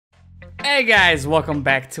Hey guys, welcome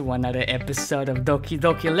back to another episode of Doki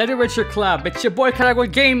Doki Literature Club. It's your boy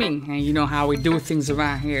Karagol Gaming, and you know how we do things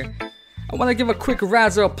around here. I want to give a quick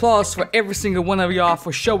round of applause for every single one of y'all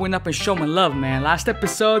for showing up and showing love, man. Last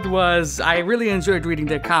episode I really enjoyed reading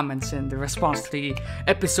their comments and the response to the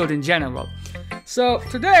episode in general. So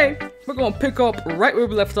today, we're going to pick up right where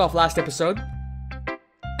we left off last episode.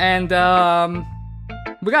 And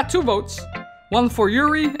we got 2 votes. One for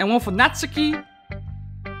Yuri and one for Natsuki.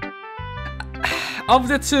 Of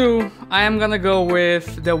the 2, I am gonna go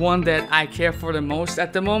with the one that I care for the most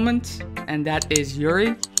at the moment, and that is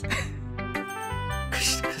Yuri.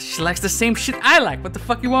 Cause she likes the same shit I like. What the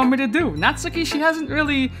fuck you want me to do? Natsuki, she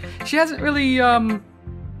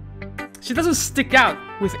doesn't stick out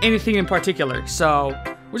with anything in particular, so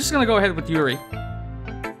we're just gonna go ahead with Yuri.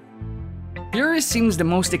 Yuri seems the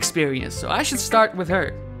most experienced, so I should start with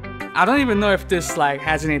her. I don't even know if this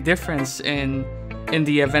has any difference in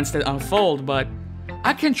the events that unfold, but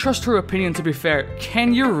I can trust her opinion, to be fair.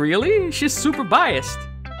 Can you really? She's super biased.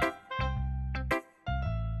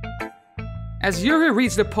 As Yuri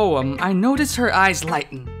reads the poem, I notice her eyes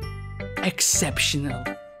lighten. Exceptional.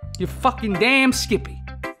 You fucking damn Skippy.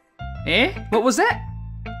 Eh? What was that?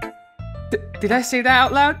 Did I say that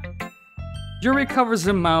out loud? Yuri covers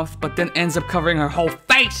her mouth, but then ends up covering her whole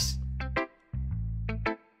face.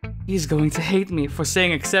 He's going to hate me for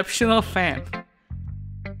saying exceptional, fam.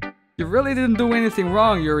 You really didn't do anything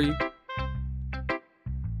wrong, Yuri.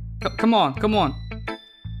 Come on.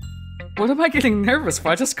 What am I getting nervous for?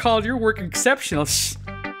 I just called your work exceptional. Shut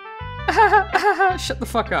the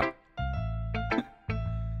fuck up.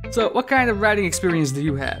 So, what kind of writing experience do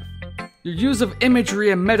you have? Your use of imagery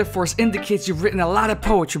and metaphors indicates you've written a lot of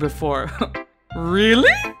poetry before. Really?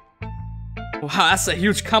 Wow, that's a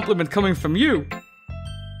huge compliment coming from you.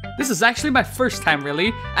 This is actually my first time,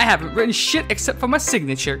 really. I haven't written shit except for my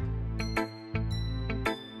signature.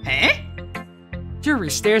 Huh? Yuri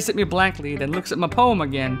stares at me blankly, then looks at my poem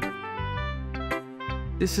again.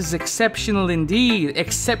 This is exceptional indeed.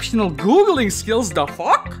 Exceptional Googling skills, the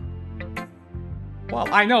fuck?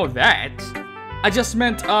 Well, I know that. I just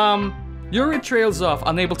meant, Yuri trails off,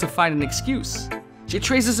 unable to find an excuse. She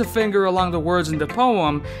traces a finger along the words in the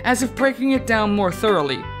poem, as if breaking it down more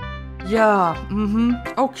thoroughly. Yeah,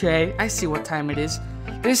 okay, I see what time it is.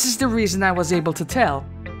 This is the reason I was able to tell.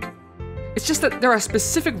 It's just that there are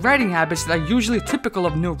specific writing habits that are usually typical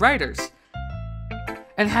of new writers.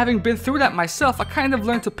 And having been through that myself, I kind of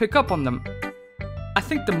learned to pick up on them. I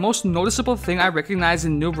think the most noticeable thing I recognize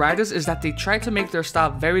in new writers is that they try to make their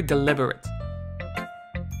style very deliberate.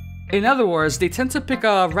 In other words, they tend to pick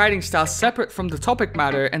a writing style separate from the topic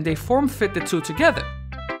matter and they form-fit the 2 together.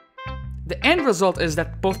 The end result is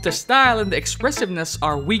that both the style and the expressiveness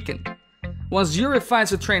are weakened. Once Yuri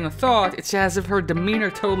finds a train of thought, it's as if her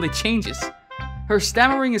demeanor totally changes. Her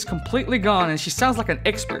stammering is completely gone and she sounds like an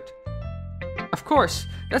expert. Of course,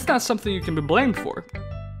 that's not something you can be blamed for.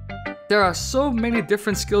 There are so many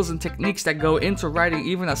different skills and techniques that go into writing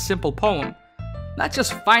even a simple poem. Not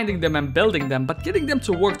just finding them and building them, but getting them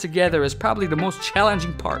to work together is probably the most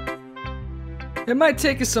challenging part. It might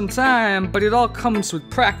take you some time, but it all comes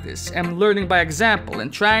with practice and learning by example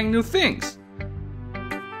and trying new things.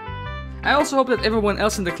 I also hope that everyone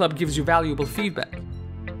else in the club gives you valuable feedback.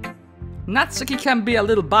 Natsuki can be a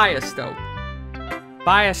little biased though.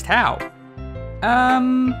 Biased how?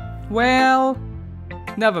 Well,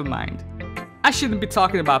 never mind. I shouldn't be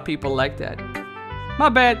talking about people like that. My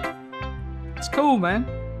bad. It's cool, man.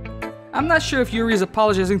 I'm not sure if Yuri is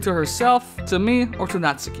apologizing to herself, to me, or to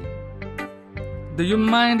Natsuki. Do you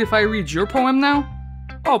mind if I read your poem now?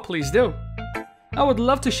 Oh, please do. I would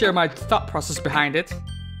love to share my thought process behind it.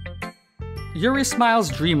 Yuri smiles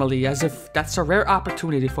dreamily as if that's a rare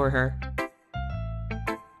opportunity for her.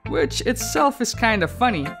 Which itself is kind of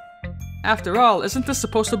funny. After all, isn't this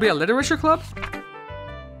supposed to be a literature club?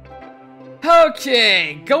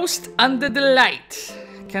 Okay, Ghost Under the Light.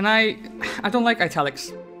 I don't like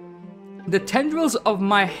italics. The tendrils of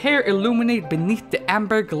my hair illuminate beneath the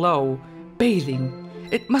amber glow. Bathing.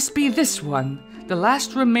 It must be this one. The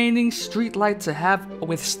last remaining streetlight to have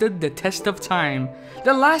withstood the test of time.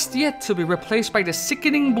 The last yet to be replaced by the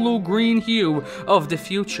sickening blue-green hue of the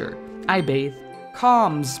future. I bathe.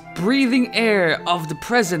 Calms, breathing air of the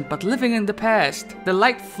present but living in the past. The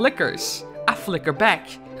light flickers. I flicker back.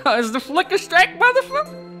 Is the flicker strike,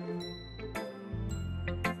 motherfucker?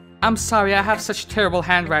 I'm sorry, I have such terrible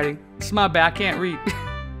handwriting. It's my bad, I can't read.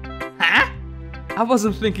 Huh? I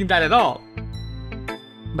wasn't thinking that at all.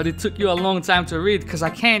 But it took you a long time to read because I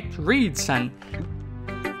can't read, son.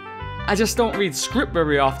 I just don't read script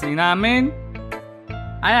very often, you know what I mean?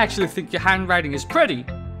 I actually think your handwriting is pretty.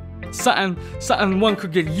 Something one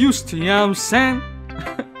could get used to, you know what I'm saying?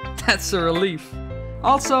 That's a relief.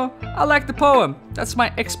 Also, I like the poem. That's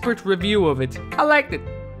my expert review of it. I liked it.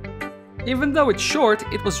 Even though it's short,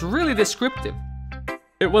 it was really descriptive.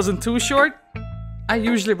 It wasn't too short. I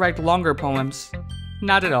usually write longer poems.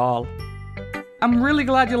 Not at all. I'm really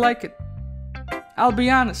glad you like it. I'll be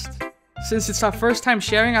honest. Since it's our first time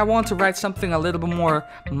sharing, I want to write something a little bit more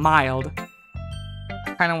mild.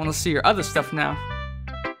 I kinda want to see your other stuff now.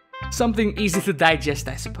 Something easy to digest,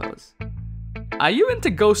 I suppose. Are you into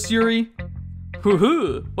ghost, Yuri? Hoo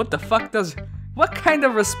hoo. What the fuck does... What kind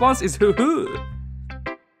of response is hoo hoo?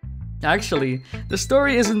 Actually, the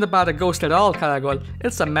story isn't about a ghost at all, Karagol.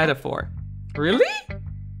 It's a metaphor. Really?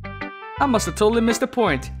 I must have totally missed the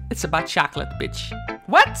point. It's about chocolate, bitch.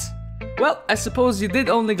 What? Well, I suppose you did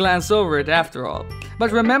only glance over it after all.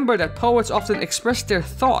 But remember that poets often express their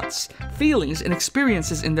thoughts, feelings, and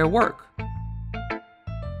experiences in their work.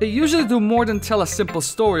 They usually do more than tell a simple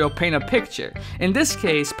story or paint a picture. In this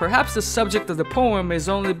case, perhaps the subject of the poem is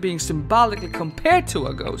only being symbolically compared to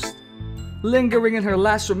a ghost, lingering in her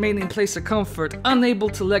last remaining place of comfort, unable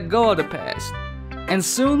to let go of the past, and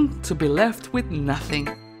soon to be left with nothing.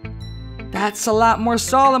 That's a lot more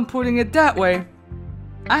solemn putting it that way.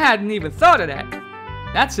 I hadn't even thought of that.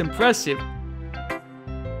 That's impressive.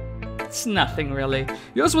 It's nothing really.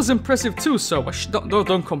 Yours was impressive too, so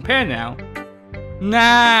don't compare now.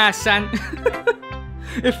 Nah, son.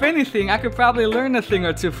 If anything, I could probably learn a thing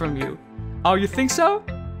or two from you. Oh, you think so?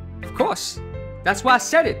 Of course. That's why I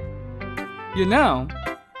said it. You know,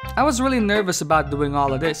 I was really nervous about doing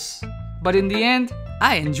all of this, but in the end,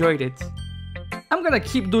 I enjoyed it. I'm gonna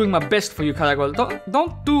keep doing my best for you, Karagol.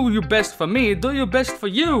 Don't do your best for me, do your best for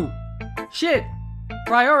you. Shit.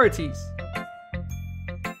 Priorities.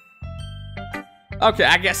 Okay,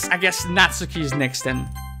 I guess Natsuki's next then.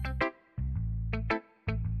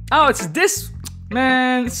 Oh, it's this...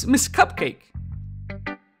 Man, it's Miss Cupcake.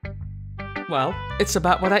 Well, it's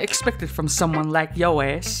about what I expected from someone like yo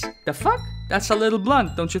ass. The fuck? That's a little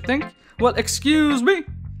blunt, don't you think? Well, excuse me.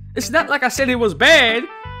 It's not like I said it was bad.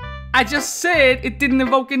 I just said it didn't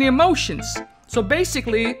evoke any emotions. So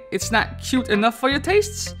basically, it's not cute enough for your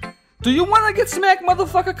tastes. Do you wanna get smacked,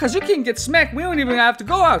 motherfucker? Cause you can get smacked, we don't even have to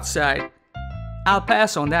go outside. I'll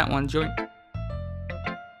pass on that one, joint.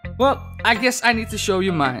 Well, I guess I need to show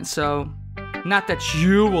you mine, so... Not that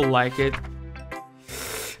you will like it.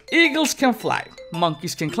 Eagles can fly,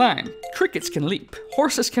 monkeys can climb, crickets can leap,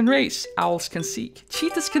 horses can race, owls can seek,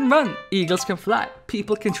 cheetahs can run, eagles can fly,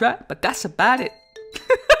 people can try, but that's about it.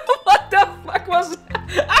 What the fuck was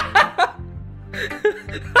that?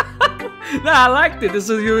 Nah, I liked it.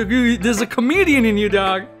 There's a comedian in you,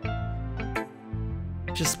 dog.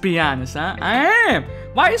 Just be honest, huh? I am.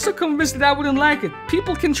 Why are you so convinced that I wouldn't like it?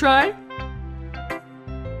 People can try.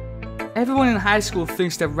 Everyone in high school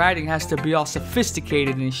thinks that writing has to be all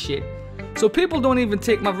sophisticated and shit. So people don't even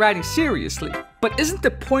take my writing seriously. But isn't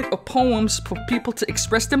the point of poems for people to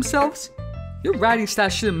express themselves? Your writing style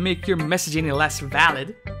shouldn't make your message any less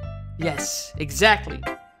valid. Yes, exactly.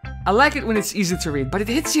 I like it when it's easy to read, but it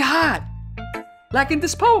hits you hard. Like in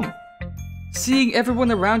this poem. Seeing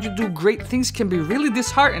everyone around you do great things can be really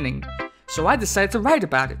disheartening. So I decided to write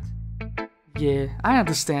about it. Yeah, I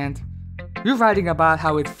understand. You're writing about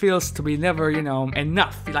how it feels to be never, you know,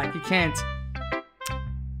 enough. Like you can't...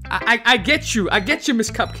 I get you,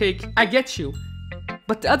 Miss Cupcake, I get you.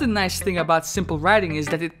 But the other nice thing about simple writing is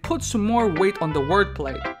that it puts more weight on the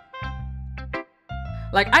wordplay.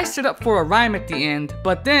 Like I set up for a rhyme at the end,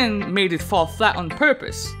 but then made it fall flat on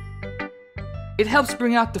purpose. It helps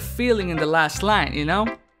bring out the feeling in the last line, you know?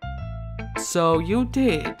 So you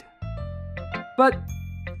did. But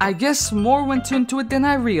I guess more went into it than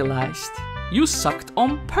I realized. You sucked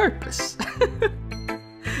on purpose.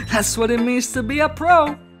 That's what it means to be a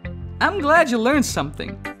pro. I'm glad you learned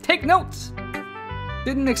something. Take notes.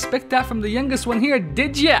 Didn't expect that from the youngest one here,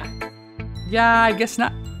 did ya? Yeah, I guess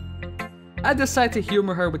not. I decided to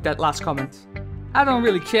humor her with that last comment. I don't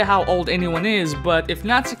really care how old anyone is, but if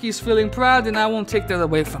Natsuki's feeling proud, then I won't take that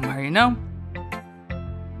away from her, you know?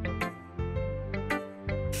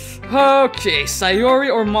 Okay, Sayori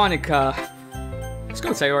or Monika? Let's go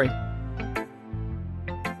with Sayori.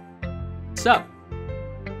 So,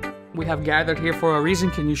 we have gathered here for a reason.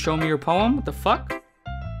 Can you show me your poem? What the fuck?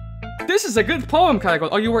 This is a good poem, Karagol.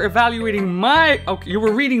 Oh, you were evaluating my... Okay, you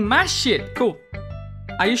were reading my shit. Cool.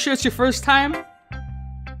 Are you sure it's your first time?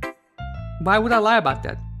 Why would I lie about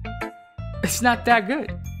that? It's not that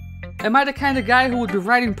good. Am I the kind of guy who would be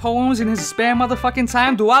writing poems in his spare motherfucking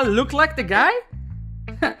time? Do I look like the guy?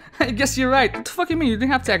 I guess you're right. What the fuck you mean? You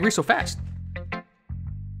didn't have to agree so fast.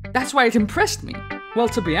 That's why it impressed me. Well,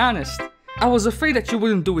 to be honest, I was afraid that you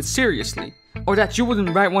wouldn't do it seriously, or that you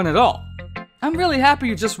wouldn't write one at all. I'm really happy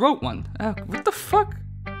you just wrote one. What the fuck?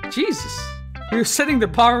 Jesus, you're setting the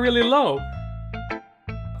bar really low.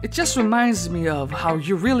 It just reminds me of how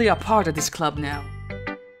you really are part of this club now.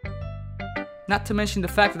 Not to mention the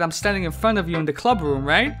fact that I'm standing in front of you in the club room,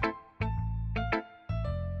 right?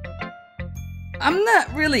 I'm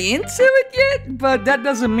not really into it yet, but that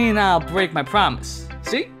doesn't mean I'll break my promise.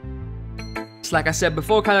 See? It's like I said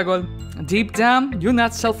before, Karagol. Deep down, you're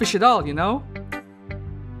not selfish at all, you know?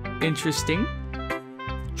 Interesting.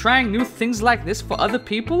 Trying new things like this for other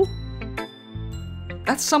people?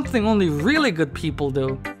 That's something only really good people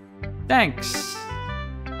do. Thanks.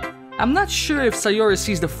 I'm not sure if Sayori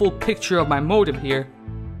sees the full picture of my motive here.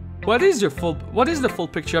 What is the full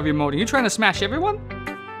picture of your motive? You trying to smash everyone?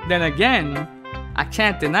 Then again, I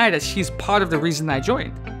can't deny that she's part of the reason I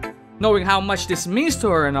joined. Knowing how much this means to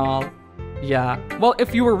her and all. Yeah, well,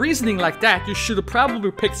 if you were reasoning like that, you should have probably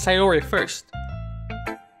picked Sayori first.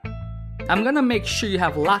 I'm gonna make sure you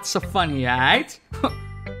have lots of fun here, alright?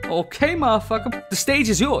 Okay, motherfucker. The stage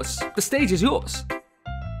is yours. The stage is yours.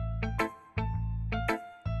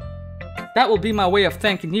 That will be my way of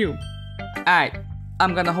thanking you. Alright,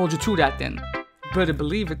 I'm gonna hold you to that then. Better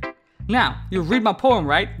believe it. Now, you read my poem,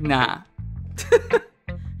 right? Nah.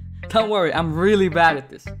 Don't worry, I'm really bad at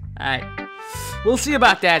this. Alright, we'll see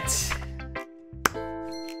about that.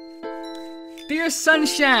 Dear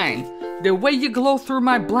sunshine, the way you glow through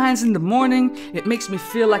my blinds in the morning, it makes me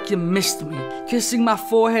feel like you missed me. Kissing my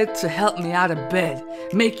forehead to help me out of bed,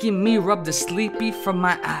 making me rub the sleepy from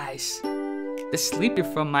my eyes. The sleepy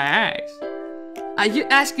from my eyes? Are you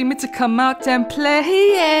asking me to come out and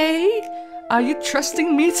play? Are you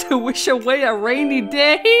trusting me to wish away a rainy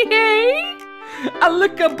day? I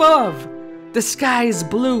look above. The sky is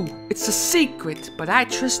blue. It's a secret, but I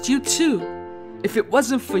trust you too. If it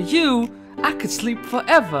wasn't for you, I could sleep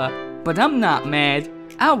forever, but I'm not mad.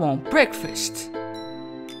 I want breakfast.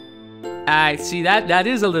 I see that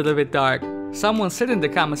is a little bit dark. Someone said in the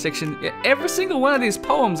comment section, every single one of these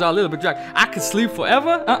poems are a little bit dark. I could sleep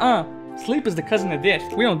forever? Sleep is the cousin of death.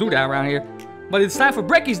 We don't do that around here. But it's time for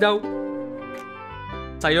brekkies though.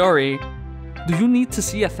 Sayori, do you need to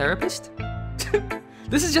see a therapist?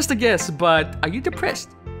 This is just a guess, but are you depressed?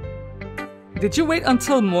 Did you wait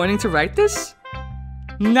until morning to write this?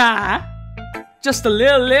 Nah. Just a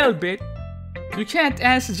little bit. You can't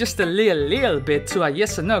answer just a little bit to a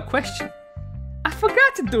yes or no question. I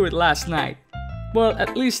forgot to do it last night. Well,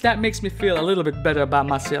 at least that makes me feel a little bit better about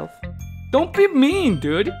myself. Don't be mean,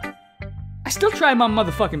 dude. I still try my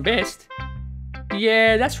motherfucking best.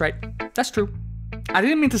 Yeah, that's right. That's true. I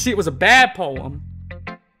didn't mean to say it was a bad poem.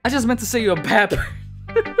 I just meant to say you're a bad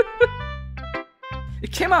person.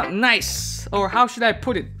 It came out nice. Or how should I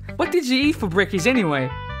put it? What did you eat for brekkies anyway?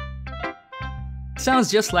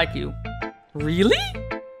 Sounds just like you. Really?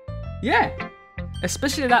 Yeah.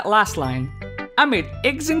 Especially that last line. I made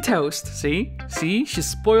eggs and toast. See? See? She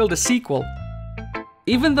spoiled the sequel.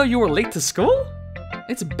 Even though you were late to school?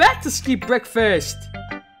 It's back to skip breakfast.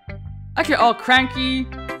 I get all cranky.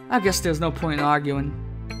 I guess there's no point in arguing.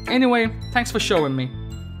 Anyway, thanks for showing me.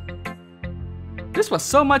 This was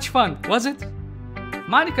so much fun, was it?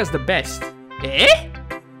 Monika's the best. Eh?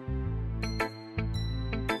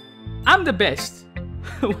 I'm the best.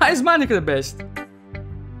 Why is Monika the best?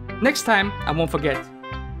 Next time, I won't forget.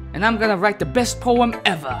 And I'm gonna write the best poem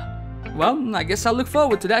ever. Well, I guess I'll look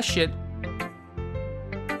forward to that shit.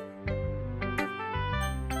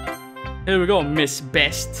 Here we go, Miss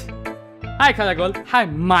Best. Hi, Karagol. Hi,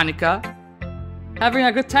 Monika. Having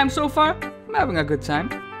a good time so far? I'm having a good time.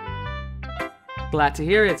 Glad to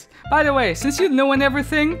hear it. By the way, since you know and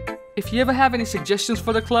everything, if you ever have any suggestions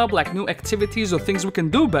for the club, like new activities or things we can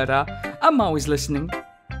do better, I'm always listening.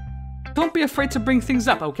 Don't be afraid to bring things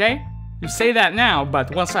up, okay? You say that now,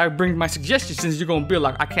 but once I bring my suggestions, you're gonna be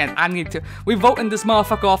like, I need to. We voting this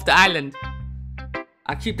motherfucker off the island.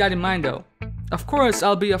 I keep that in mind though. Of course,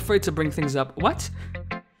 I'll be afraid to bring things up. What?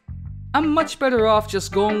 I'm much better off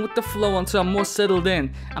just going with the flow until I'm more settled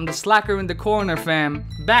in. I'm the slacker in the corner, fam.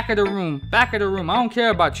 Back of the room, back of the room. I don't care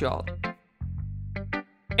about y'all.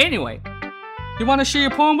 Anyway, you wanna share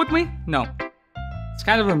your poem with me? No. It's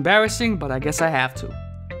kind of embarrassing, but I guess I have to.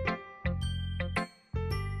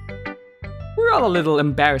 We're all a little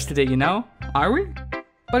embarrassed today, you know? Are we?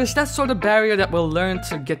 But it's that sort of barrier that we'll learn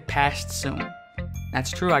to get past soon.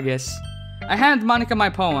 That's true, I guess. I hand Monika my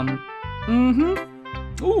poem.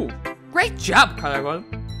 Ooh, great job, Karagol.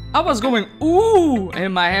 I was going ooh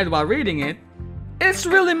in my head while reading it. It's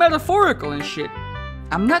really metaphorical and shit.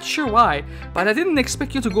 I'm not sure why, but I didn't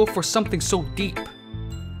expect you to go for something so deep.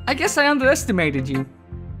 I guess I underestimated you.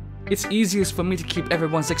 It's easiest for me to keep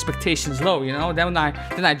everyone's expectations low, you know? Then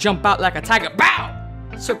I jump out like a tiger, BOW!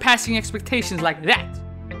 Surpassing expectations like that.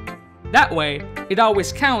 That way, it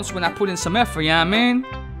always counts when I put in some effort, you know what I mean?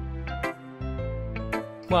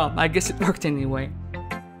 Well, I guess it worked anyway.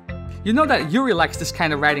 You know that Yuri likes this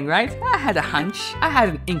kind of writing, right? I had a hunch. I had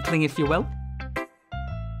an inkling, if you will.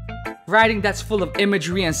 Writing that's full of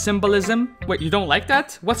imagery and symbolism. Wait, you don't like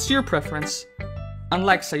that? What's your preference?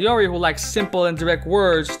 Unlike Sayori, who likes simple and direct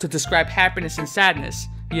words to describe happiness and sadness.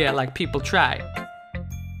 Yeah, like people try.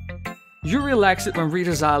 Yuri likes it when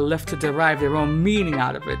readers are left to derive their own meaning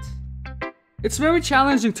out of it. It's very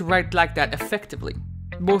challenging to write like that effectively,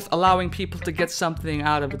 both allowing people to get something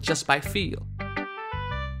out of it just by feel,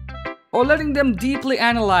 or letting them deeply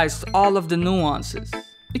analyze all of the nuances.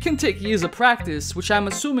 It can take years of practice, which I'm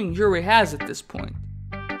assuming Yuri has at this point.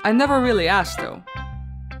 I never really asked though.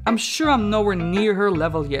 I'm sure I'm nowhere near her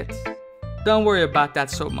level yet. Don't worry about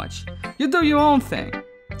that so much. You do your own thing.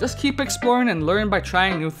 Just keep exploring and learn by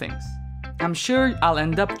trying new things. I'm sure I'll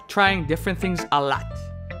end up trying different things a lot.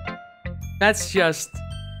 That's just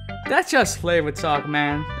flavor talk,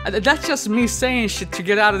 man. That's just me saying shit to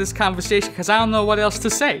get out of this conversation because I don't know what else to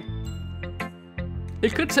say.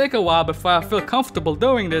 It could take a while before I feel comfortable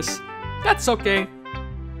doing this. That's okay.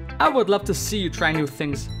 I would love to see you try new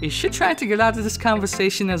things. You should try to get out of this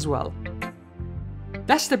conversation as well.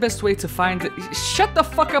 That's the best way to find it. Shut the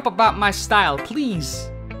fuck up about my style, please.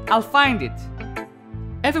 I'll find it.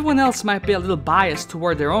 Everyone else might be a little biased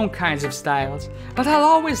toward their own kinds of styles, but I'll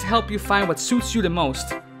always help you find what suits you the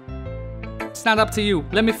most. It's not up to you.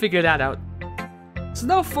 Let me figure that out. So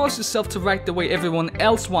don't force yourself to write the way everyone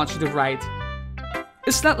else wants you to write.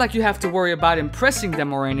 It's not like you have to worry about impressing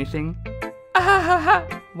them or anything.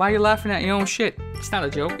 Ahahaha. Why are you laughing at your own shit? It's not a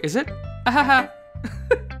joke, is it? Ahaha.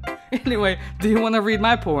 Anyway, do you want to read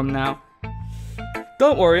my poem now?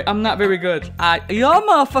 Don't worry, I'm not very good. Y'all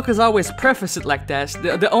motherfuckers always preface it like that.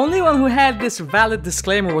 The only one who had this valid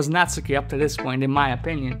disclaimer was Natsuki up to this point, in my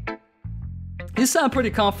opinion. You sound pretty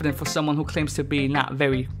confident for someone who claims to be not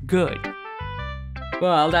very good.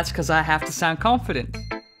 Well, that's because I have to sound confident.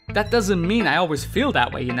 That doesn't mean I always feel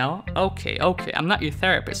that way, you know? Okay, I'm not your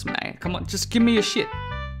therapist, man. Come on, just give me your shit.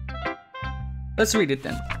 Let's read it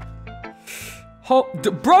then.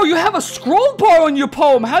 Bro, you have a scroll bar on your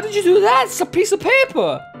poem! How did you do that? It's a piece of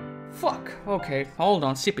paper! Fuck. Okay, hold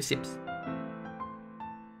on. Sippy sips.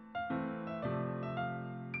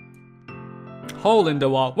 Hole in the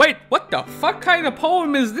wall. Wait, what the fuck kind of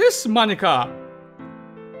poem is this, Monika?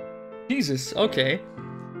 Jesus, okay.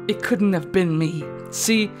 It couldn't have been me.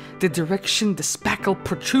 See, the direction the spackle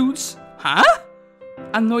protrudes? Huh?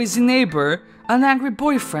 A noisy neighbor, an angry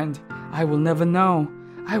boyfriend. I will never know.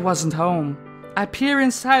 I wasn't home. I peer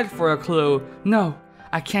inside for a clue. No,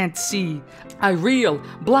 I can't see. I reel,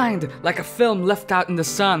 blind, like a film left out in the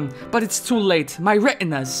sun. But it's too late. My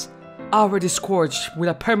retina's already scorched with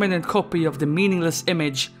a permanent copy of the meaningless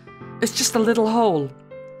image. It's just a little hole.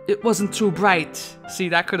 It wasn't too bright. See,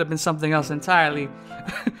 that could have been something else entirely.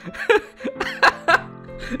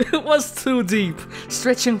 It was too deep,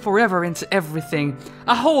 stretching forever into everything.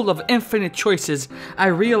 A hole of infinite choices. I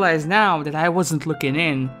realize now that I wasn't looking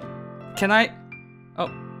in. Can I? Oh.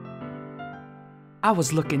 I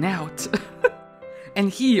was looking out. And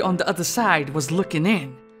he on the other side was looking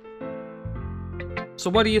in. So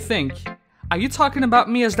what do you think? Are you talking about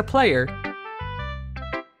me as the player?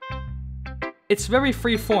 It's very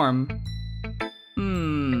free form.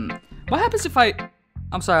 What happens if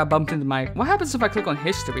I'm sorry, I bumped into the mic. What happens if I click on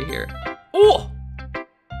history here? Oh!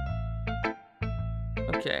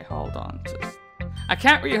 Okay, hold on. I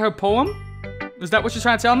can't read her poem? Is that what you're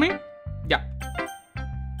trying to tell me? Yeah.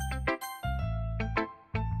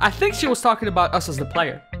 I think she was talking about us as the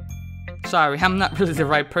player. Sorry, I'm not really the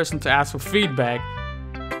right person to ask for feedback.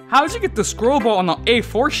 How'd you get the scroll bar on an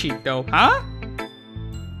A4 sheet though, huh?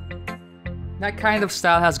 That kind of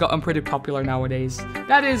style has gotten pretty popular nowadays.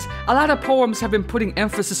 That is, a lot of poems have been putting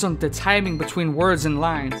emphasis on the timing between words and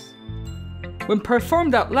lines. When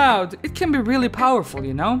performed out loud, it can be really powerful,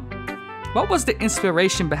 you know? What was the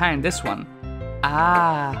inspiration behind this one?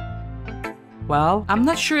 Well, I'm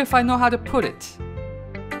not sure if I know how to put it.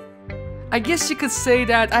 I guess you could say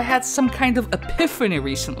that I had some kind of epiphany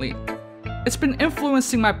recently. It's been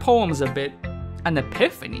influencing my poems a bit. An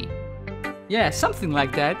epiphany? Yeah, something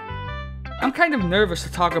like that. I'm kind of nervous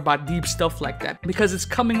to talk about deep stuff like that because it's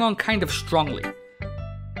coming on kind of strongly.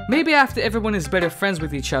 Maybe after everyone is better friends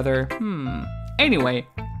with each other. Anyway,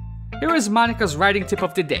 here is Monika's writing tip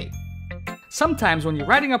of the day. Sometimes when you're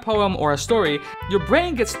writing a poem or a story, your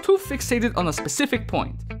brain gets too fixated on a specific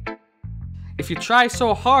point. If you try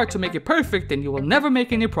so hard to make it perfect, then you will never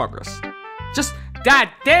make any progress. Just, god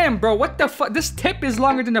damn, bro, what the fuck? This tip is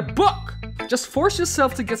longer than a book. Just force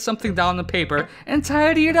yourself to get something down on paper and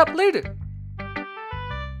tidy it up later.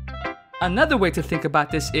 Another way to think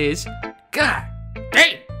about this is, god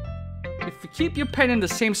damn! If you keep your pen in the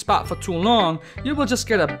same spot for too long, you will just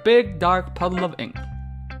get a big dark puddle of ink.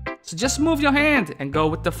 So just move your hand and go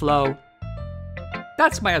with the flow.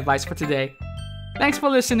 That's my advice for today. Thanks for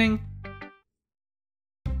listening.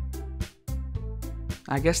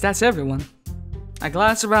 I guess that's everyone. I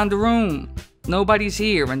glance around the room. Nobody's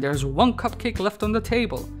here and there's one cupcake left on the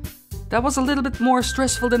table. That was a little bit more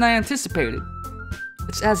stressful than I anticipated.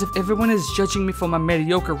 It's as if everyone is judging me for my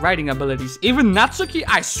mediocre writing abilities. Even Natsuki,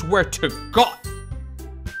 I swear to God.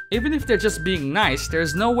 Even if they're just being nice,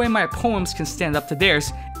 there's no way my poems can stand up to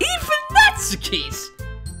theirs. Even Natsuki's!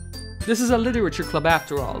 This is a literature club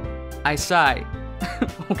after all. I sigh.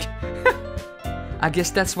 Okay. I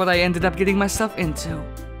guess that's what I ended up getting myself into.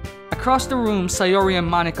 Across the room, Sayori and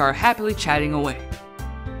Monika are happily chatting away.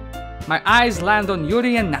 My eyes land on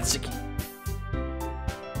Yuri and Natsuki.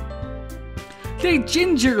 They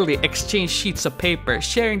gingerly exchange sheets of paper,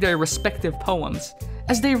 sharing their respective poems.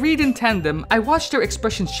 As they read in tandem, I watch their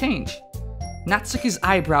expressions change. Natsuki's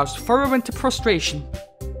eyebrows furrow into prostration.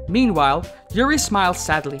 Meanwhile, Yuri smiles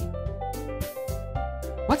sadly.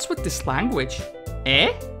 What's with this language?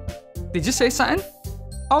 Eh? Did you say something?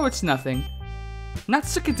 Oh, it's nothing.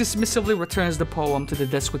 Natsuki dismissively returns the poem to the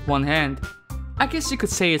desk with one hand. I guess you could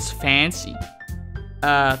say it's fancy.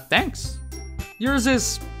 Thanks. Yours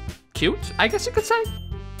is cute, I guess you could say.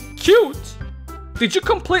 Cute? Did you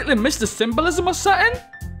completely miss the symbolism or something?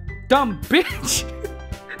 Dumb bitch.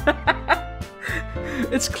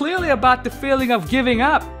 It's clearly about the feeling of giving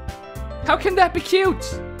up. How can that be cute?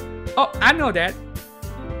 Oh, I know that.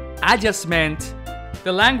 I just meant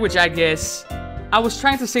the language, I guess. I was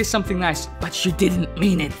trying to say something nice, but you didn't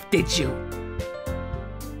mean it, did you?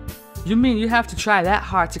 You mean you have to try that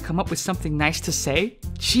hard to come up with something nice to say?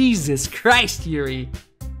 Jesus Christ, Yuri.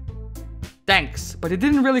 Thanks, but it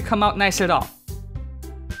didn't really come out nice at all.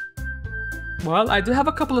 Well, I do have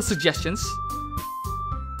a couple of suggestions.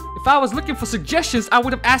 If I was looking for suggestions, I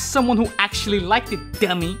would have asked someone who actually liked it,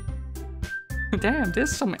 dummy. Damn,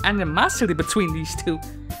 there's some animosity between these two.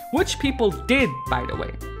 Which people did, by the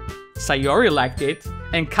way. Sayori liked it,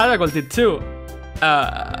 and Karagol did too.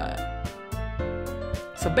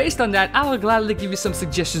 So based on that, I will gladly give you some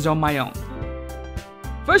suggestions on my own.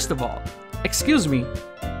 First of all, excuse me.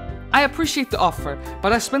 I appreciate the offer,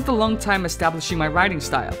 but I spent a long time establishing my writing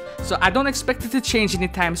style, so I don't expect it to change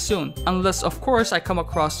anytime soon, unless of course I come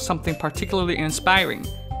across something particularly inspiring,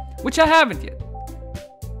 which I haven't yet.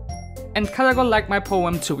 And Karagol liked my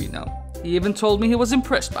poem too, you know. He even told me he was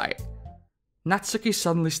impressed by it. Natsuki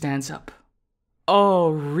suddenly stands up.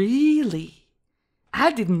 Oh, really?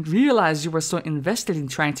 I didn't realize you were so invested in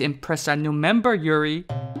trying to impress our new member, Yuri.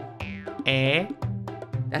 Eh?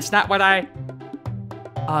 That's not what I...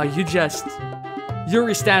 Oh, you just...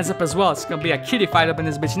 Yuri stands up as well. It's gonna be a kitty fight up in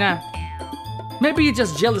this bitch now. Maybe you're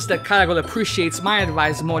just jealous that Karagol appreciates my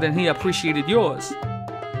advice more than he appreciated yours.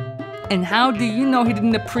 And how do you know he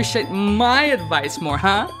didn't appreciate my advice more,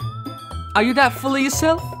 huh? Are you that full of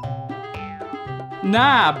yourself?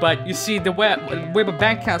 Nah, but you see, the way my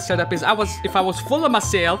bank account setup is, if I was full of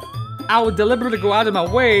myself, I would deliberately go out of my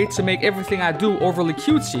way to make everything I do overly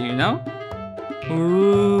cutesy, you know?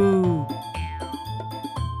 Ooh.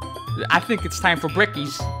 I think it's time for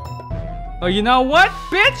brickies. Oh, you know what,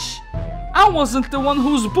 bitch? I wasn't the one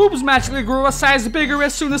whose boobs magically grew a size bigger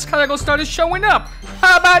as soon as Karagol started showing up.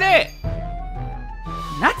 How about it?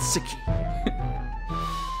 Natsuki.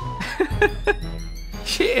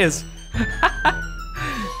 She is.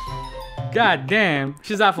 God damn,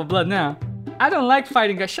 she's out for blood now. I don't like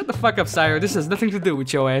fighting guys. Shut the fuck up, Sayori. This has nothing to do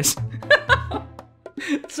with your ass.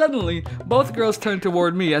 Suddenly, both girls turned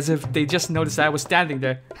toward me as if they just noticed I was standing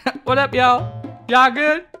there. What up, y'all? Y'all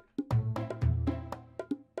good?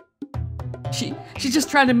 She's just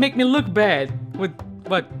trying to make me look bad. With,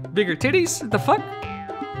 what, bigger titties? The fuck?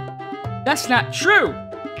 That's not true!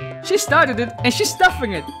 She started it, and she's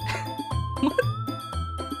stuffing it. What?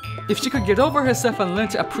 If she could get over herself and learn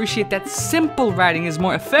to appreciate that simple writing is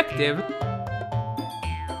more effective,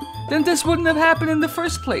 then this wouldn't have happened in the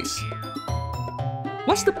first place.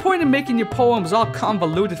 What's the point of making your poems all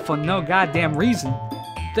convoluted for no goddamn reason?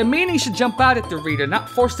 The meaning should jump out at the reader, not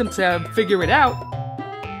force them to figure it out.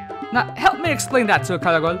 Now, help me explain that to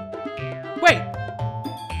Karagol. Wait,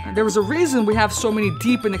 there is a reason we have so many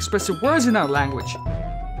deep and expressive words in our language.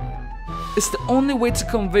 It's the only way to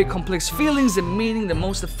convey complex feelings and meaning the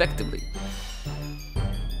most effectively.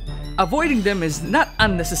 Avoiding them is not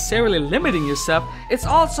unnecessarily limiting yourself, it's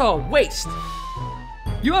also a waste.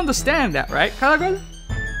 You understand that, right, Karagol?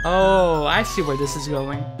 Oh, I see where this is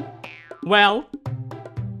going. Well,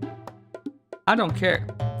 I don't care.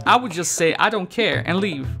 I would just say I don't care and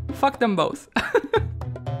leave. Fuck them both.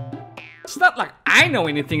 It's not like I know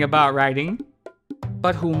anything about writing.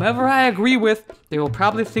 But whomever I agree with, they will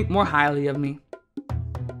probably think more highly of me.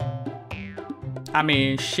 I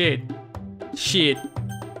mean, shit. Shit.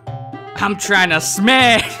 I'm trying to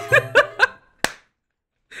smash.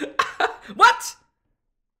 What?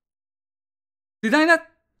 Did I not?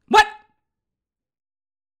 What?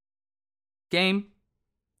 Game?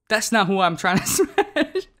 That's not who I'm trying to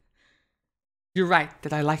smash. You're right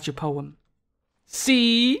that I liked your poem.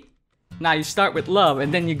 See? Now you start with love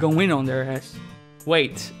and then you go in on their ass.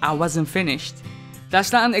 Wait, I wasn't finished.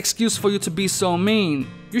 That's not an excuse for you to be so mean.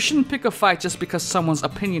 You shouldn't pick a fight just because someone's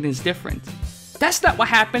opinion is different. That's not what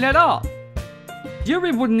happened at all.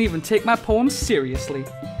 Yuri wouldn't even take my poem seriously.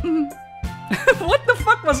 What the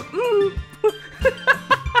fuck was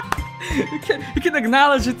You can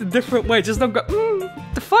acknowledge it a different way, just don't go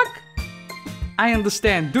the fuck? I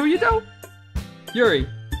understand, do you though? Yuri,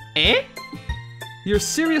 eh? You're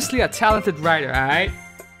seriously a talented writer, alright?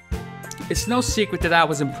 It's no secret that I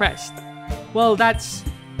was impressed. Well,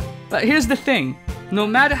 but here's the thing. No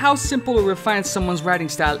matter how simple or refined someone's writing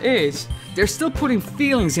style is, they're still putting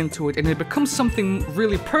feelings into it and it becomes something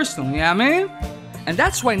really personal, you know what I mean? And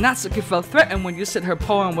that's why Natsuki felt threatened when you said her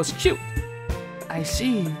poem was cute. I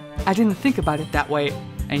see. I didn't think about it that way.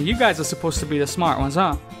 And you guys are supposed to be the smart ones,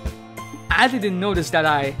 huh? I didn't notice that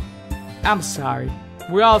I'm sorry.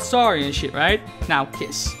 We're all sorry and shit, right? Now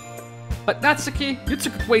kiss. But Natsuki, you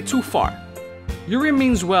took it way too far. Yuri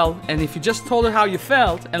means well, and if you just told her how you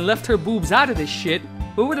felt and left her boobs out of this shit,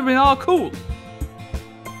 we would have been all cool.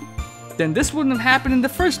 Then this wouldn't have happened in the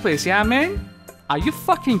first place, yeah, man? Are you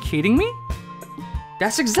fucking kidding me?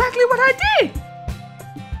 That's exactly what I did!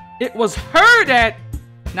 It was her that...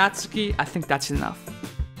 Natsuki, I think that's enough.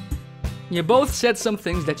 You both said some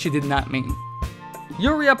things that you did not mean.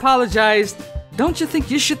 Yuri apologized. Don't you think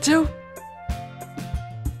you should too?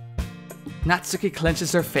 Natsuki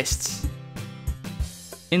clenches her fists.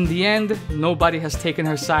 In the end, nobody has taken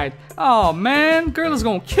her side. Oh man, girl is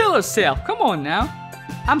gonna kill herself. Come on now.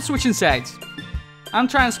 I'm switching sides. I'm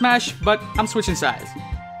trying to smash, but I'm switching sides.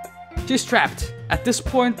 She's trapped, at this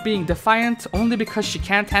point being defiant only because she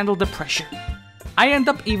can't handle the pressure. I end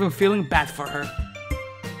up even feeling bad for her.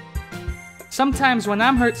 Sometimes when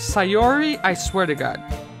I'm hurt, Sayori, I swear to God.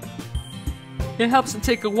 It helps to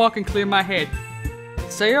take a walk and clear my head.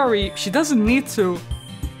 Sayori, she doesn't need to.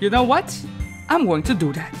 You know what? I'm going to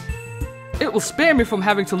do that. It will spare me from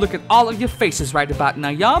having to look at all of your faces right about now.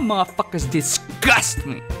 Y'all motherfuckers disgust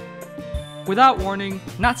me. Without warning,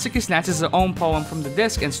 Natsuki snatches her own poem from the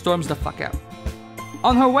desk and storms the fuck out.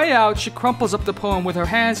 On her way out, she crumples up the poem with her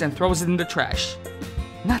hands and throws it in the trash.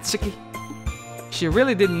 Natsuki. She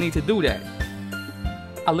really didn't need to do that.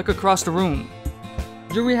 I look across the room.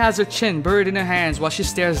 Yuri has her chin buried in her hands while she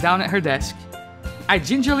stares down at her desk. I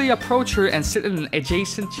gingerly approach her and sit in an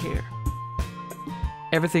adjacent chair.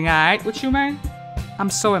 Everything alright with you, man? I'm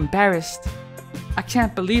so embarrassed. I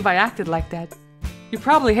can't believe I acted like that. You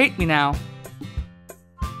probably hate me now.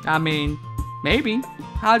 I mean, maybe.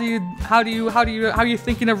 How are you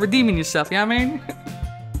thinking of redeeming yourself, you know what I mean?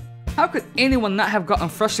 How could anyone not have gotten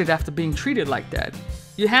frustrated after being treated like that?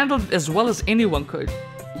 You handled it as well as anyone could.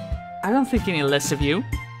 I don't think any less of you.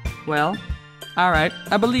 Well, alright,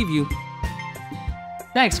 I believe you.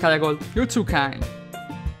 Thanks, Karagol, you're too kind.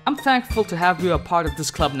 I'm thankful to have you a part of this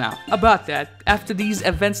club now. About that, after these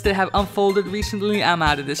events that have unfolded recently, I'm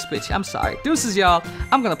out of this bitch. I'm sorry. Deuces, y'all.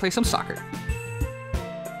 I'm gonna play some soccer.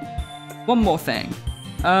 One more thing.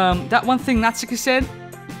 That one thing Natsuki said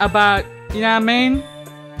about, you know what I mean?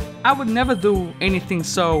 I would never do anything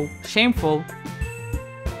so shameful.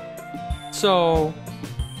 So,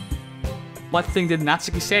 what thing did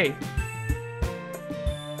Natsuki say?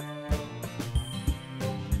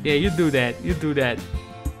 Yeah, you do that. You do that.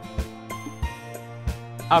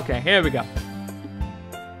 Okay, here we go.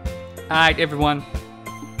 Alright, everyone.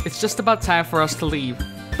 It's just about time for us to leave.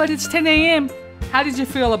 But it's 10 AM. How did you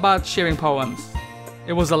feel about sharing poems?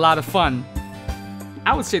 It was a lot of fun.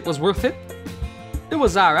 I would say it was worth it. It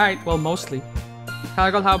was alright, well, mostly.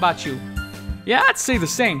 Karagol, how about you? Yeah, I'd say the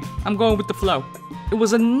same. I'm going with the flow. It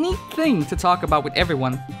was a neat thing to talk about with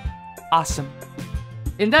everyone. Awesome.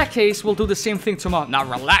 In that case, we'll do the same thing tomorrow. Now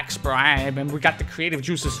relax, bro. I mean, we got the creative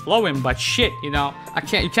juices flowing, but shit, you know,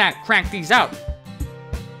 you can't crank these out.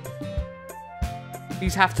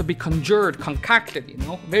 These have to be conjured, concocted, you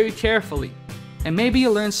know, very carefully. And maybe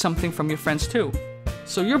you'll learn something from your friends too.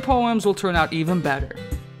 So your poems will turn out even better.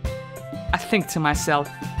 I think to myself,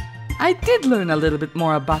 I did learn a little bit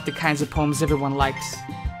more about the kinds of poems everyone likes.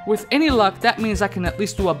 With any luck, that means I can at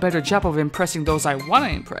least do a better job of impressing those I want to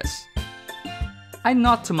impress. I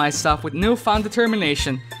nod to myself with newfound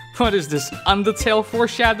determination. What is this, Undertale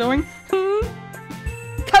foreshadowing?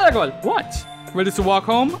 Karagol, what? Ready to walk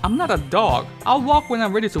home? I'm not a dog. I'll walk when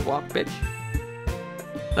I'm ready to walk, bitch.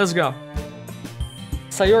 Let's go.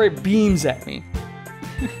 Sayori beams at me.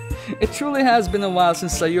 It truly has been a while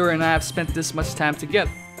since Sayori and I have spent this much time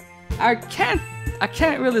together. I can't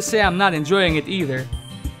really say I'm not enjoying it either.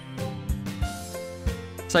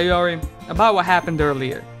 Sayori, about what happened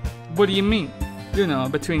earlier. What do you mean? You know,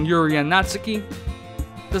 between Yuri and Natsuki?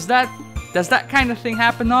 Does that kind of thing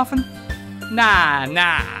happen often? Nah.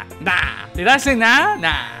 Did I say nah?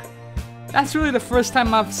 Nah. That's really the first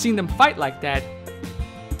time I've seen them fight like that.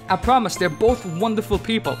 I promise they're both wonderful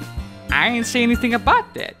people. I ain't say anything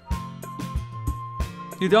about that.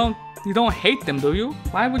 You don't hate them, do you?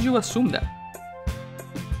 Why would you assume that?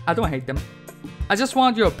 I don't hate them. I just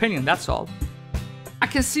wanted your opinion, that's all. I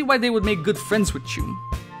can see why they would make good friends with you.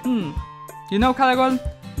 You know, Karagol,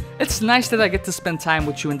 it's nice that I get to spend time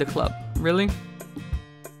with you in the club, really.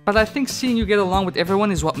 But I think seeing you get along with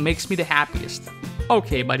everyone is what makes me the happiest.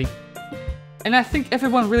 Okay, buddy. And I think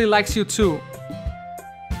everyone really likes you too.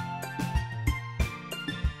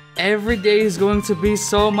 Every day is going to be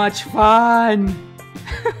so much fun.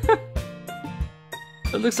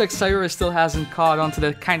 It looks like Sayori still hasn't caught on to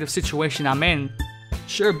the kind of situation I'm in.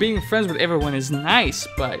 Sure, being friends with everyone is nice,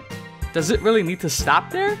 but does it really need to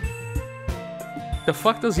stop there? The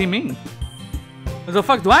fuck does he mean? The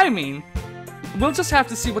fuck do I mean? We'll just have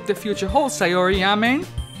to see what the future holds, Sayori, yeah, man?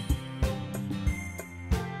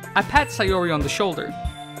 I pat Sayori on the shoulder.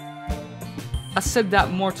 I said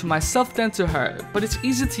that more to myself than to her, but it's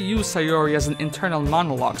easy to use Sayori as an internal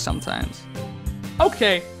monologue sometimes.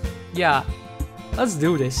 Okay, yeah, let's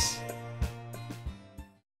do this.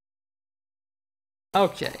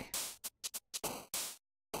 Okay.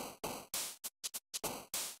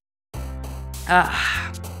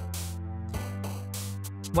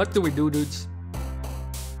 What do we do, dudes?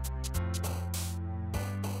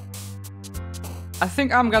 I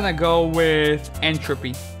think I'm gonna go with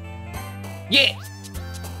entropy. Yeah!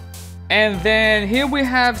 And then here we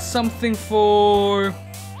have something for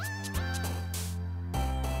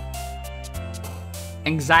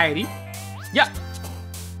anxiety. Yeah.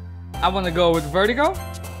 I wanna go with vertigo.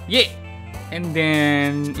 Yeah. And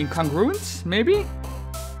then incongruence, maybe?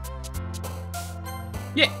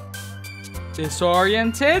 Yeah.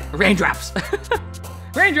 Disoriented. Raindrops.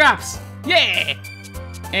 Raindrops. Yeah.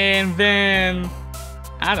 And then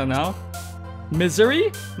I don't know.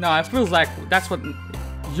 Misery? No, it feels like that's what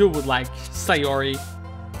you would like, Sayori.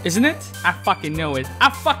 Isn't it? I fucking knew it. I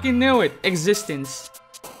fucking knew it. Existence.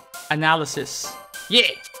 Analysis. Yeah.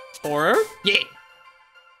 Horror?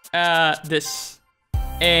 Yeah. This.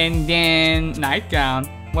 And then nightgown.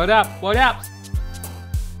 What up? What up?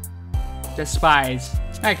 Despise.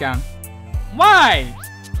 Nightgown. Why?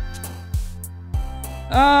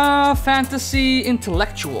 Fantasy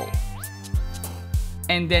intellectual.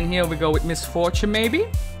 And then here we go with misfortune, maybe?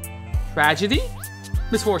 Tragedy?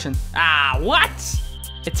 Misfortune. Ah, what?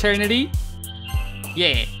 Eternity?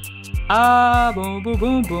 Yeah. Boom, boom,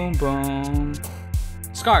 boom, boom, boom.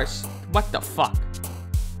 Scars. What the fuck?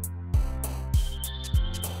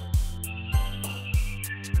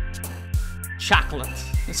 Chocolate.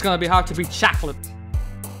 It's gonna be hard to beat chocolate.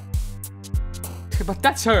 But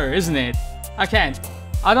that's her, isn't it? I can't.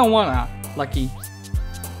 I don't wanna. Lucky.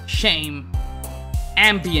 Shame.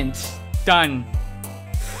 Ambient. Done.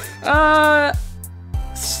 Nah,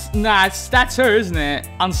 that's her, isn't it?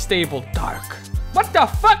 Unstable. Dark. What the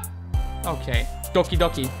fuck? Okay. Doki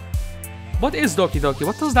Doki. What is Doki Doki?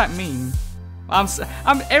 What does that mean?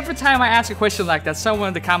 Every time I ask a question like that, someone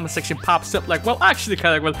in the comment section pops up like, well, actually,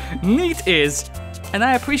 Karagol, neat is. And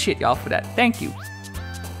I appreciate y'all for that. Thank you.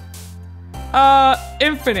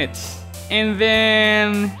 Infinite. And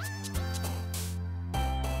then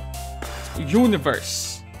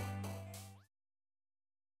universe.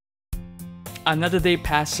 Another day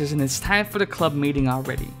passes and it's time for the club meeting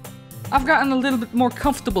already. I've gotten a little bit more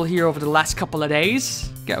comfortable here over the last couple of days.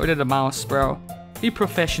 Get rid of the mouse, bro. Be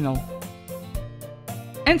professional.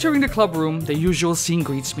 Entering the club room, the usual scene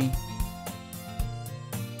greets me.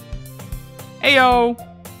 Heyo!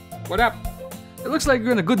 What up? It looks like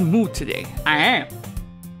you're in a good mood today. I am.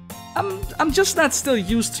 I'm just not still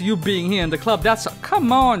used to you being here in the club.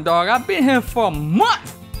 Come on, dog. I've been here for a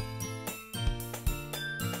month.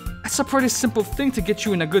 That's a pretty simple thing to get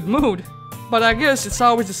you in a good mood. But I guess it's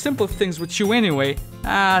always the simple things with you anyway.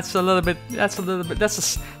 That's a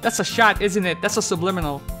shot, isn't it? That's a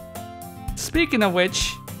subliminal. Speaking of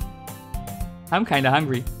which, I'm kinda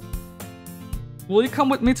hungry. Will you come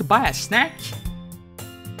with me to buy a snack?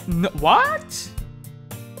 No, what?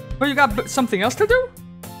 Well, you got something else to do?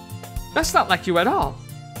 That's not like you at all.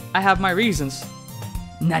 I have my reasons.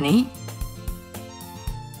 Nani?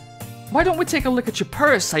 Why don't we take a look at your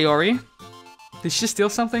purse, Sayori? Did she steal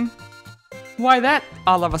something? Why that,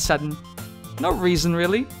 all of a sudden? No reason,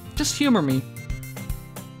 really. Just humor me.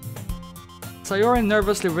 Sayori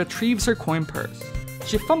nervously retrieves her coin purse.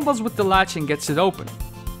 She fumbles with the latch and gets it open.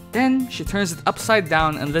 Then, she turns it upside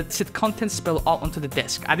down and lets its contents spill out onto the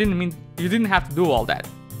desk. I didn't mean you didn't have to do all that.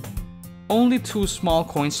 Only 2 small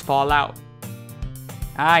coins fall out.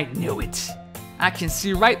 I knew it. I can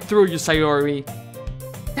see right through you, Sayori.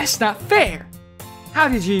 That's not fair. How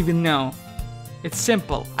did you even know? It's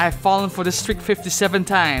simple. I've fallen for this trick 57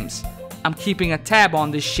 times. I'm keeping a tab on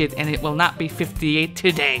this shit and it will not be 58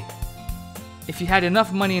 today. If you had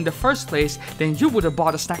enough money in the first place, then you would have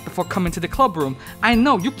bought a snack before coming to the club room. I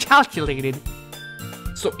know, you calculated.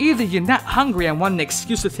 So either you're not hungry and want an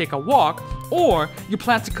excuse to take a walk, or you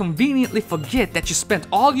plan to conveniently forget that you spent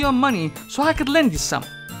all your money so I could lend you some.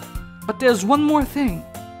 But there's one more thing.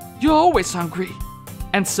 You're always hungry.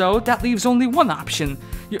 And so that leaves only one option.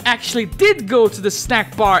 You actually did go to the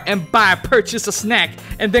snack bar and purchase a snack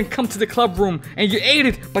and then come to the club room and you ate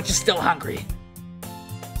it, but you're still hungry.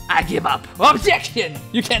 I give up. Objection!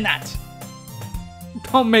 You cannot.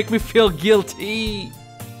 Don't make me feel guilty.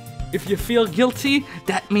 If you feel guilty,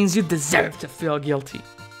 that means you deserve to feel guilty.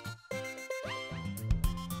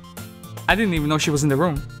 I didn't even know she was in the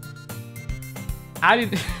room. I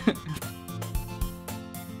didn't...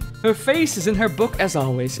 Her face is in her book as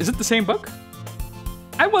always. Is it the same book?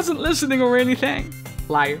 I wasn't listening or anything.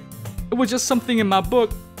 Liar. It was just something in my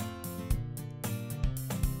book.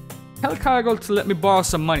 Tell Karagol to let me borrow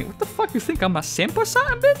some money. What the fuck, you think I'm a simp or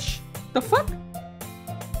something, bitch? The fuck?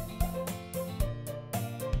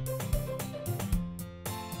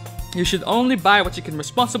 You should only buy what you can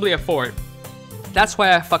responsibly afford. That's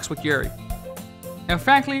why I fucks with Yuri. And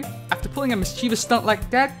frankly, after pulling a mischievous stunt like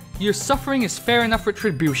that, your suffering is fair enough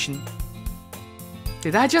retribution.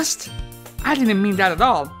 Did I just? I didn't mean that at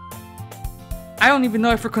all. I don't even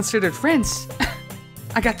know if we're considered friends.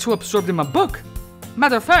 I got too absorbed in my book.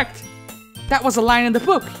 Matter of fact, that was a line in the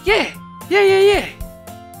book. Yeah.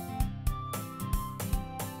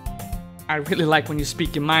 I really like when you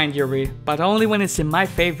speak your mind, Yuri, but only when it's in my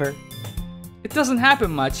favor. It doesn't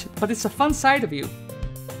happen much, but it's a fun side of you.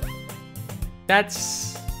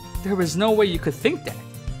 There is no way you could think that.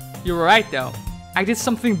 You were right though. I did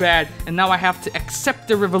something bad, and now I have to accept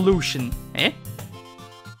the revolution. Eh?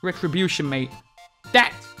 Retribution, mate.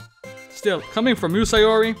 That! Still, coming from you,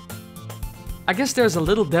 Sayori. I guess there's a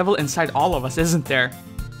little devil inside all of us, isn't there?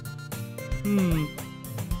 Don't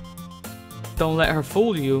let her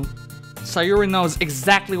fool you. Sayori knows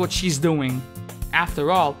exactly what she's doing.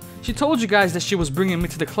 After all, she told you guys that she was bringing me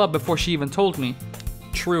to the club before she even told me.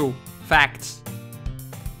 True. Facts.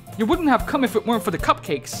 You wouldn't have come if it weren't for the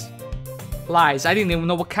cupcakes. Lies, I didn't even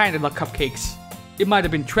know what kind of cupcakes. It might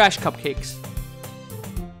have been trash cupcakes.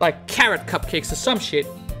 Like carrot cupcakes or some shit.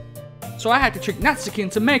 So I had to trick Natsuki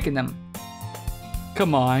into making them.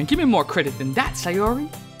 Come on, give me more credit than that, Sayori.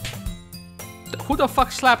 Who the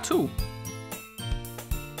fuck slapped who?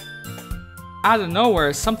 Out of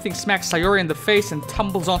nowhere, something smacks Sayori in the face and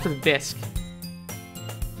tumbles onto the desk.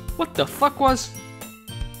 What the fuck was?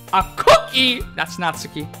 A cookie! That's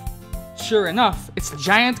Natsuki. Sure enough, it's a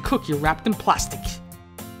giant cookie wrapped in plastic.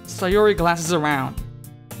 Sayori glances around.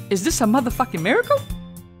 Is this a motherfucking miracle?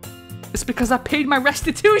 It's because I paid my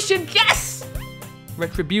restitution, yes!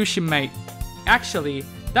 Retribution, mate. Actually,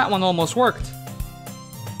 that one almost worked.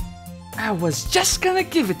 I was just gonna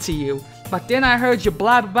give it to you, but then I heard you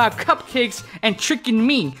blab about cupcakes and tricking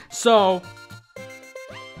me, so...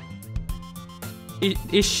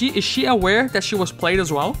 Is she aware that she was played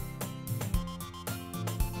as well?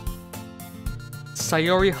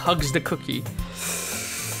 Sayori hugs the cookie.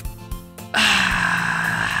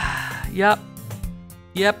 Yep.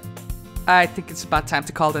 I think it's about time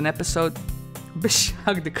to call it an episode. Bish,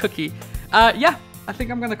 hug the cookie. Yeah, I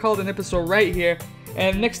think I'm gonna call it an episode right here.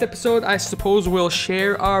 And next episode, I suppose we'll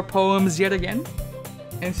share our poems yet again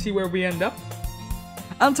and see where we end up.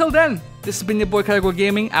 Until then, this has been your boy Karagol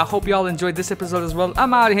Gaming. I hope y'all enjoyed this episode as well.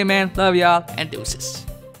 I'm out of here, man. Love y'all, and deuces.